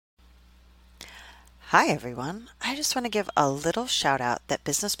Hi everyone. I just want to give a little shout out that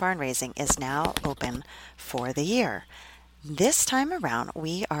Business Barn Raising is now open for the year. This time around,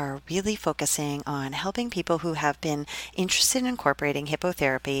 we are really focusing on helping people who have been interested in incorporating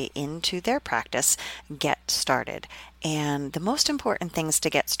hippotherapy into their practice get started. And the most important things to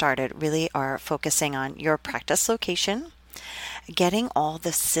get started really are focusing on your practice location, getting all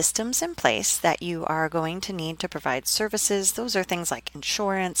the systems in place that you are going to need to provide services. Those are things like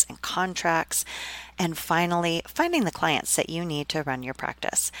insurance and contracts. And finally, finding the clients that you need to run your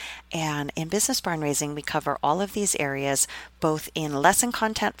practice. And in Business Barn Raising, we cover all of these areas, both in lesson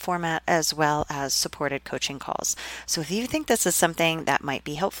content format as well as supported coaching calls. So if you think this is something that might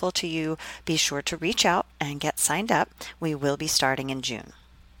be helpful to you, be sure to reach out and get signed up. We will be starting in June.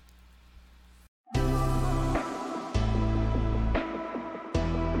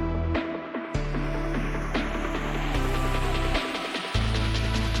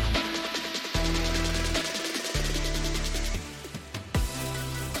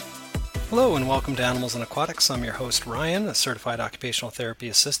 Hello and welcome to Animals Aquatics. I'm your host Ryan, a certified occupational therapy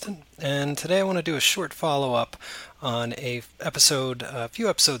assistant, and today I want to do a short follow-up on a few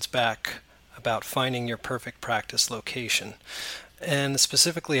episodes back about finding your perfect practice location. And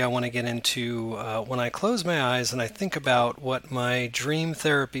specifically I want to get into when I close my eyes and I think about what my dream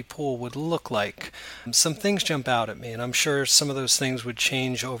therapy pool would look like. Some things jump out at me, and I'm sure some of those things would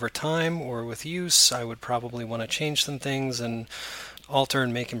change over time or with use. I would probably want to change some things and alter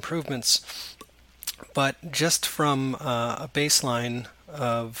and make improvements, but just from a baseline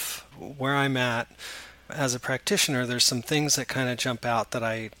of where I'm at as a practitioner, there's some things that kind of jump out that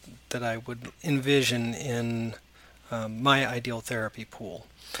I would envision in my ideal therapy pool.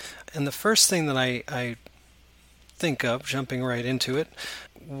 And the first thing that I think of, jumping right into it,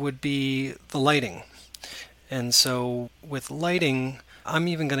 would be the lighting. And so with lighting, I'm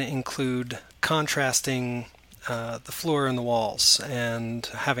even going to include contrasting the floor and the walls and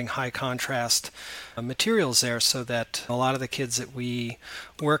having high contrast materials there so that a lot of the kids that we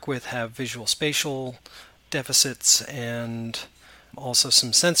work with have visual spatial deficits and also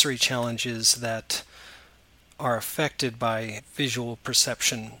some sensory challenges that are affected by visual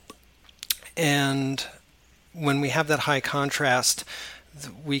perception. And when we have that high contrast,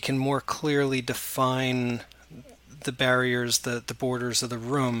 we can more clearly define the barriers, the borders of the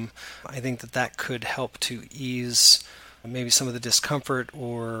room. I think that could help to ease maybe some of the discomfort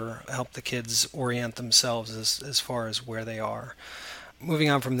or help the kids orient themselves as far as where they are.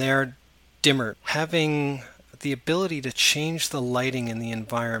 Moving on from there, dimmer. Having the ability to change the lighting in the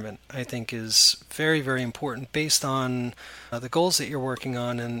environment, I think, is very, very important based on the goals that you're working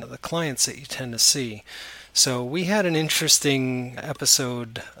on and the clients that you tend to see. So we had an interesting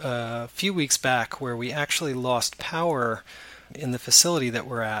episode a few weeks back where we actually lost power in the facility that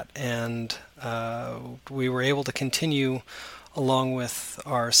we're at, and we were able to continue along with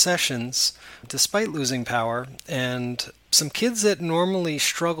our sessions despite losing power. And some kids that normally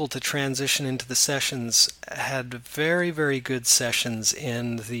struggle to transition into the sessions had very, very good sessions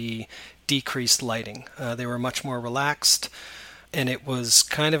in the decreased lighting. They were much more relaxed. And it was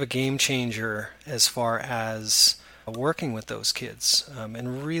kind of a game changer as far as working with those kids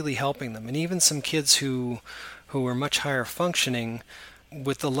and really helping them. And even some kids who were much higher functioning,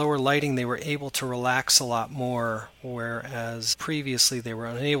 with the lower lighting, they were able to relax a lot more, whereas previously they were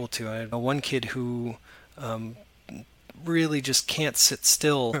unable to. I had one kid who really just can't sit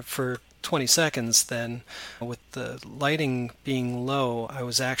still for 20 seconds. Then with the lighting being low, I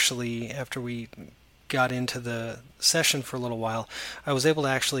was actually, after we got into the session for a little while, I was able to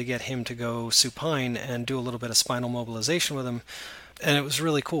actually get him to go supine and do a little bit of spinal mobilization with him, and it was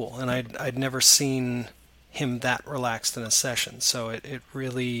really cool. And I'd never seen him that relaxed in a session, so it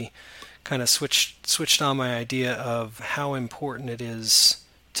really kind of switched on my idea of how important it is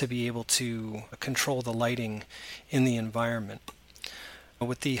to be able to control the lighting in the environment.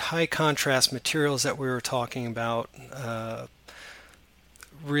 With the high contrast materials that we were talking about,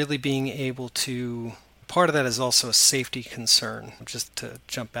 really being able to, part of that is also a safety concern, just to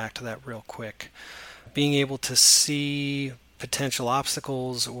jump back to that real quick. Being able to see potential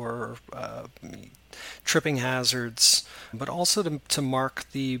obstacles or tripping hazards, but also to mark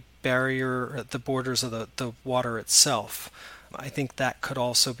the barrier, the borders of the water itself. I think that could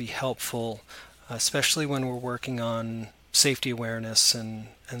also be helpful, especially when we're working on safety awareness and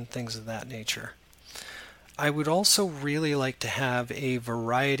things of that nature. I would also really like to have a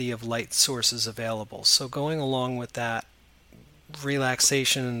variety of light sources available. So going along with that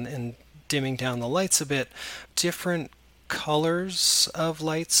relaxation and dimming down the lights a bit, different colors of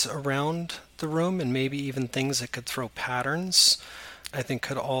lights around the room and maybe even things that could throw patterns, I think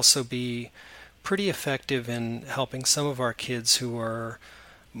could also be pretty effective in helping some of our kids who are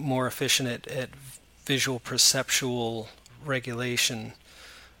more efficient at visual perceptual regulation.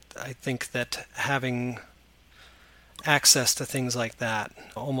 I think that having access to things like that,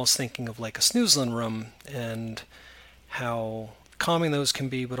 almost thinking of like a snoozlin room and how calming those can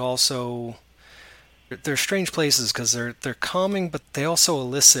be, but also they're strange places because they're calming, but they also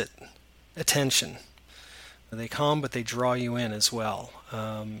elicit attention. They calm, but they draw you in as well.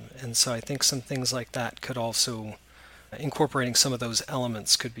 And so I think some things like that could also, incorporating some of those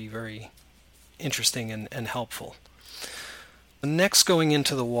elements could be very interesting and helpful. Next, going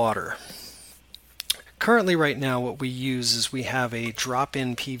into the water. Currently, right now, what we use is we have a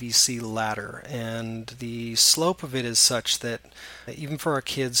drop-in PVC ladder, and the slope of it is such that even for our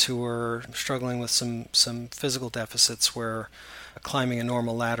kids who are struggling with some physical deficits where climbing a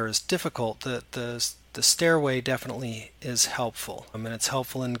normal ladder is difficult, the stairway definitely is helpful. And it's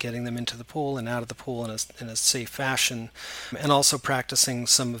helpful in getting them into the pool and out of the pool in a safe fashion, and also practicing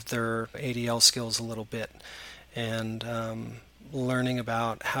some of their ADL skills a little bit, and learning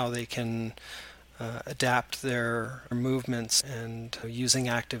about how they can adapt their movements and using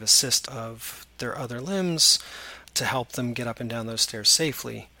active assist of their other limbs to help them get up and down those stairs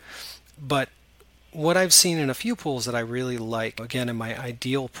safely. But what I've seen in a few pools that I really like, again in my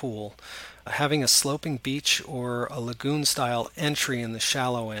ideal pool, having a sloping beach or a lagoon-style entry in the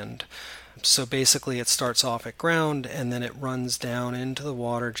shallow end. So basically it starts off at ground and then it runs down into the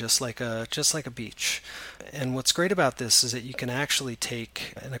water just like a beach. And what's great about this is that you can actually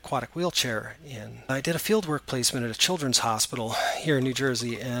take an aquatic wheelchair in. I did a fieldwork placement at a children's hospital here in New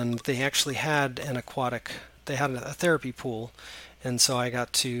Jersey, and they actually had they had a therapy pool. And so I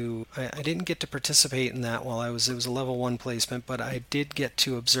didn't get to participate in that it was a level 1 placement, but I did get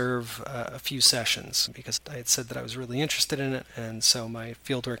to observe a few sessions because I had said that I was really interested in it. And so my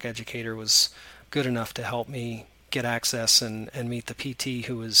fieldwork educator was good enough to help me get access and meet the PT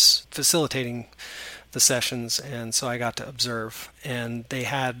who was facilitating the sessions. And so I got to observe. And they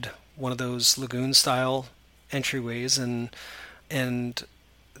had one of those lagoon-style entryways, and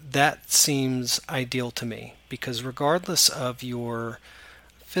that seems ideal to me because regardless of your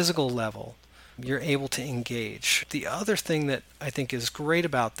physical level, you're able to engage. The other thing that I think is great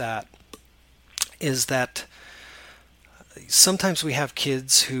about that is that sometimes we have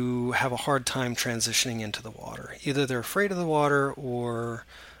kids who have a hard time transitioning into the water. Either they're afraid of the water or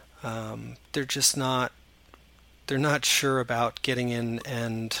they're not sure about getting in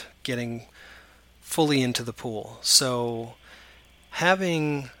and getting fully into the pool. So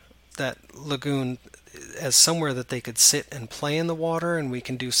having that lagoon as somewhere that they could sit and play in the water, and we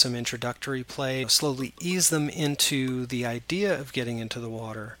can do some introductory play, slowly ease them into the idea of getting into the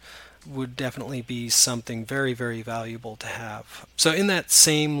water, would definitely be something very, very valuable to have. So in that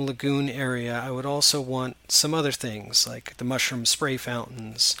same lagoon area, I would also want some other things like the mushroom spray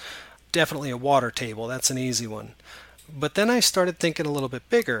fountains, definitely a water table, that's an easy one. But then I started thinking a little bit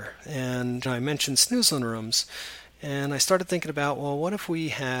bigger, and I mentioned snoozlin rooms. And I started thinking about, well, what if we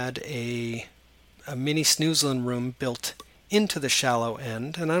had a mini snoozlin room built into the shallow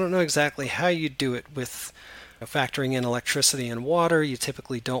end? And I don't know exactly how you do it with factoring in electricity and water. You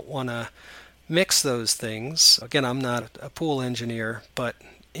typically don't want to mix those things. Again, I'm not a pool engineer, but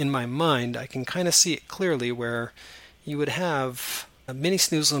in my mind, I can kind of see it clearly where you would have a mini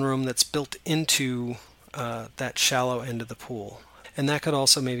snoozlin room that's built into that shallow end of the pool. And that could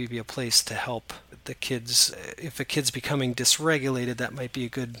also maybe be a place to help the kids. If a kid's becoming dysregulated, that might be a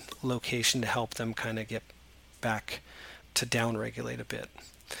good location to help them kind of get back to downregulate a bit.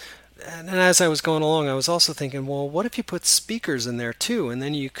 And as I was going along, I was also thinking, well, what if you put speakers in there too? And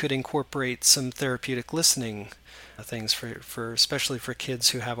then you could incorporate some therapeutic listening things for especially for kids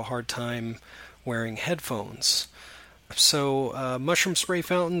who have a hard time wearing headphones. So mushroom spray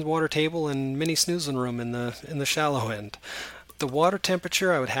fountain, water table, and mini snoozing room in the shallow end. The water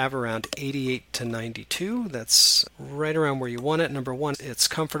temperature I would have around 88 to 92. That's right around where you want it. Number one, it's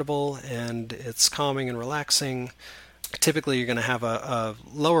comfortable and it's calming and relaxing. Typically, you're going to have a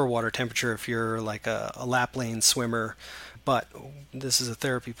lower water temperature if you're like a lap lane swimmer, but this is a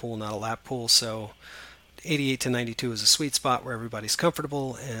therapy pool, not a lap pool, so 88 to 92 is a sweet spot where everybody's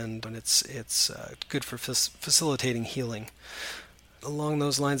comfortable, and it's good for facilitating healing. Along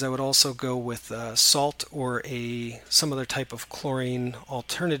those lines, I would also go with salt or some other type of chlorine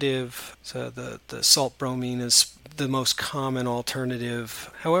alternative. So the salt bromine is the most common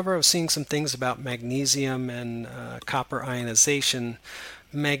alternative. However, I was seeing some things about magnesium and copper ionization.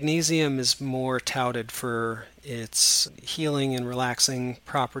 Magnesium is more touted for its healing and relaxing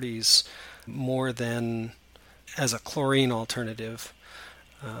properties more than as a chlorine alternative.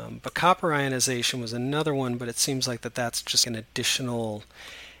 But copper ionization was another one, but it seems like that's just an additional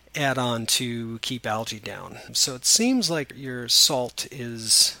add-on to keep algae down. So it seems like your salt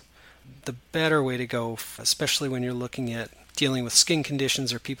is the better way to go, especially when you're looking at dealing with skin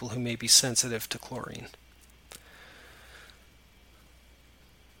conditions or people who may be sensitive to chlorine.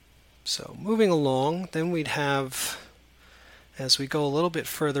 So moving along, then we'd have, as we go a little bit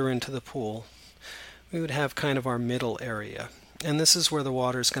further into the pool, we would have kind of our middle area. And this is where the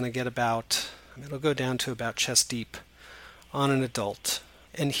water is going to get it'll go down to about chest deep on an adult.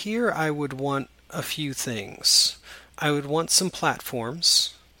 And here I would want a few things. I would want some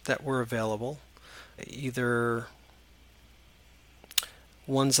platforms that were available, either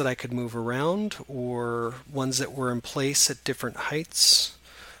ones that I could move around or ones that were in place at different heights,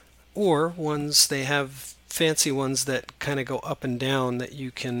 or they have fancy ones that kind of go up and down that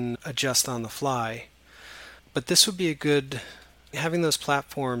you can adjust on the fly. But this would be having those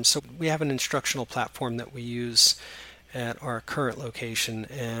platforms. So we have an instructional platform that we use at our current location,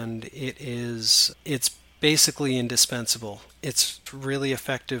 and it's basically indispensable. It's really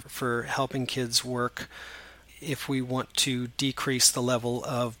effective for helping kids work if we want to decrease the level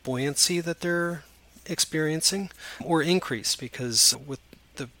of buoyancy that they're experiencing, or increase, because with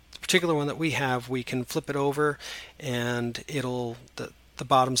the particular one that we have, we can flip it over and the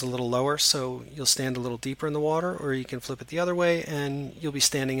bottom's a little lower, so you'll stand a little deeper in the water, or you can flip it the other way and you'll be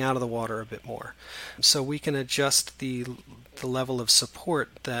standing out of the water a bit more. So we can adjust the level of support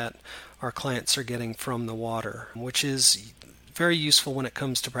that our clients are getting from the water, which is very useful when it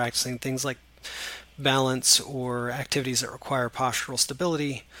comes to practicing things like balance or activities that require postural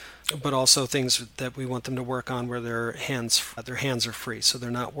stability, but also things that we want them to work on where their hands are free, so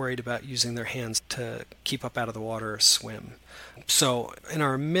they're not worried about using their hands to keep up out of the water or swim. So in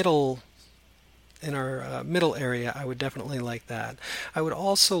our middle area, I would definitely like that. I would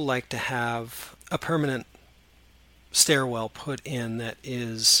also like to have a permanent stairwell put in that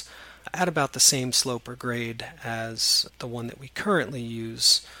is at about the same slope or grade as the one that we currently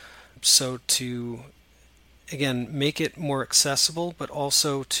use, so to again make it more accessible, but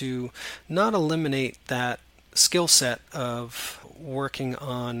also to not eliminate that skill set of working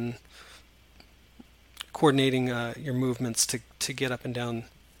on coordinating your movements to get up and down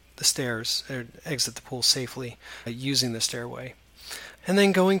the stairs or exit the pool safely using the stairway. And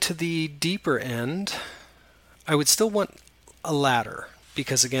then going to the deeper end, I would still want a ladder,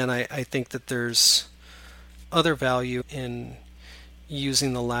 because again I think that there's other value in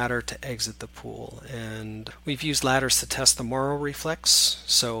using the ladder to exit the pool. And we've used ladders to test the Morrow reflex,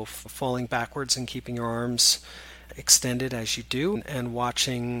 so falling backwards and keeping your arms extended as you do, and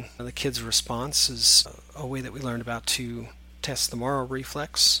watching the kid's response is a way that we learned about to test the Morrow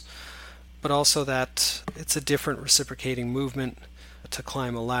reflex, but also that it's a different reciprocating movement to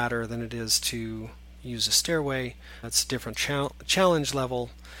climb a ladder than it is to use a stairway. It's a different challenge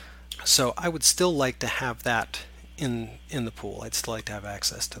level, so I would still like to have that in the pool. I'd still like to have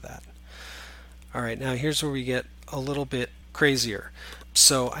access to that. All right, now here's where we get a little bit crazier.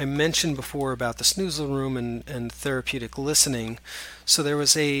 So I mentioned before about the snoozle room and therapeutic listening. So there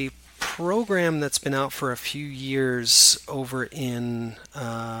was a program that's been out for a few years over in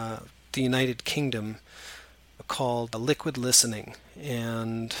the United Kingdom called liquid listening,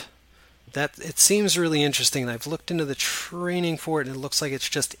 and that it seems really interesting. I've looked into the training for it, and it looks like it's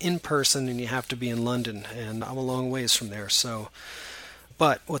just in person, and you have to be in London, and I'm a long ways from there.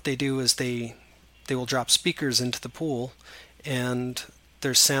 But what they do is they will drop speakers into the pool, and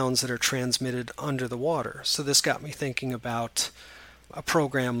there's sounds that are transmitted under the water. So this got me thinking about a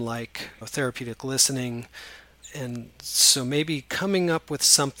program like therapeutic listening, and so maybe coming up with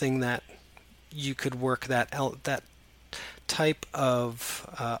something that you could work that type of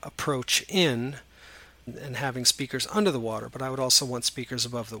approach in, and having speakers under the water, but I would also want speakers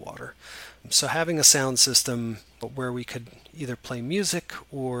above the water. So having a sound system where we could either play music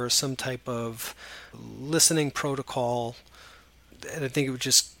or some type of listening protocol, and I think it would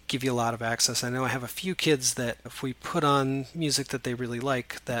just give you a lot of access. I know I have a few kids that if we put on music that they really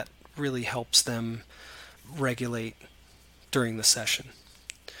like, that really helps them regulate during the session.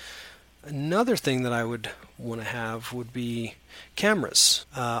 Another thing that I would want to have would be cameras.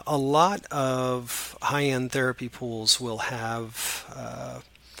 A lot of high-end therapy pools will have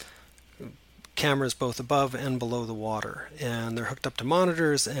cameras both above and below the water, and they're hooked up to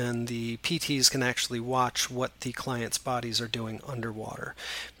monitors, and the PTs can actually watch what the client's bodies are doing underwater,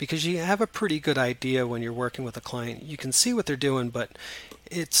 because you have a pretty good idea when you're working with a client. You can see what they're doing, but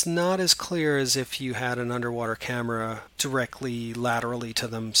it's not as clear as if you had an underwater camera directly laterally to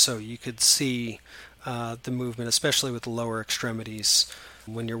them, so you could see the movement, especially with the lower extremities.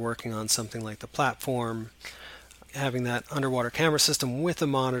 when you're working on something like the platform. Having that underwater camera system with a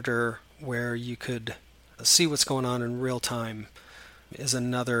monitor where you could see what's going on in real time is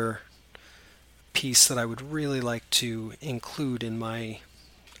another piece that I would really like to include in my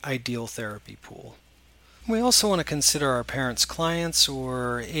ideal therapy pool. We also want to consider our parents' clients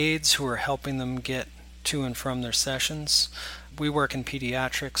or aides who are helping them get to and from their sessions. We work in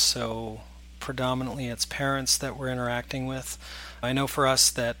pediatrics, so predominantly it's parents that we're interacting with. I know for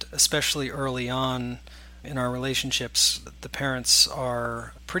us that especially early on in our relationships, the parents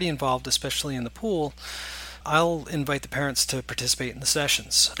are pretty involved, especially in the pool. I'll invite the parents to participate in the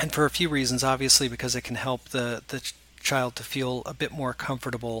sessions, and for a few reasons. Obviously, because it can help the child to feel a bit more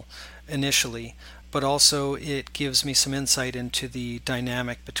comfortable initially, but also it gives me some insight into the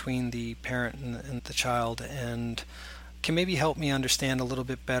dynamic between the parent and the child, and can maybe help me understand a little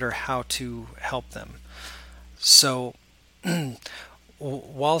bit better how to help them. So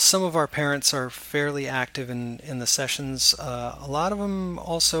while some of our parents are fairly active in the sessions, a lot of them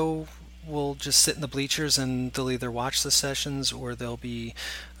also will just sit in the bleachers, and they'll either watch the sessions or they'll be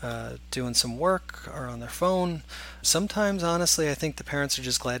doing some work or on their phone. Sometimes, honestly, I think the parents are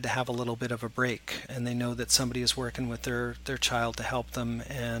just glad to have a little bit of a break, and they know that somebody is working with their child to help them,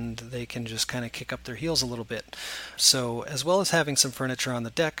 and they can just kind of kick up their heels a little bit. So as well as having some furniture on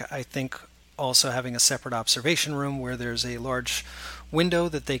the deck, I think also having a separate observation room where there's a large window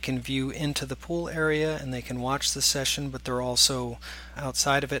that they can view into the pool area and they can watch the session, but they're also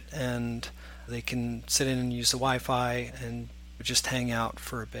outside of it and they can sit in and use the Wi-Fi and just hang out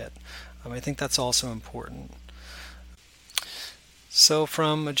for a bit. I think that's also important. So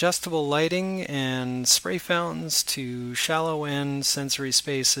from adjustable lighting and spray fountains to shallow end sensory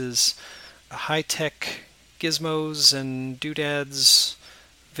spaces, high-tech gizmos and doodads,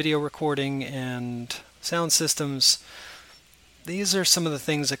 video recording and sound systems, these are some of the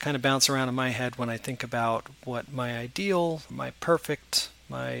things that kind of bounce around in my head when I think about what my ideal, my perfect,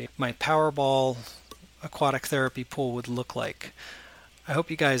 my Powerball aquatic therapy pool would look like. I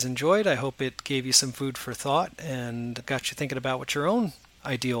hope you guys enjoyed. I hope it gave you some food for thought and got you thinking about what your own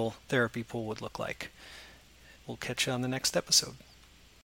ideal therapy pool would look like. We'll catch you on the next episode.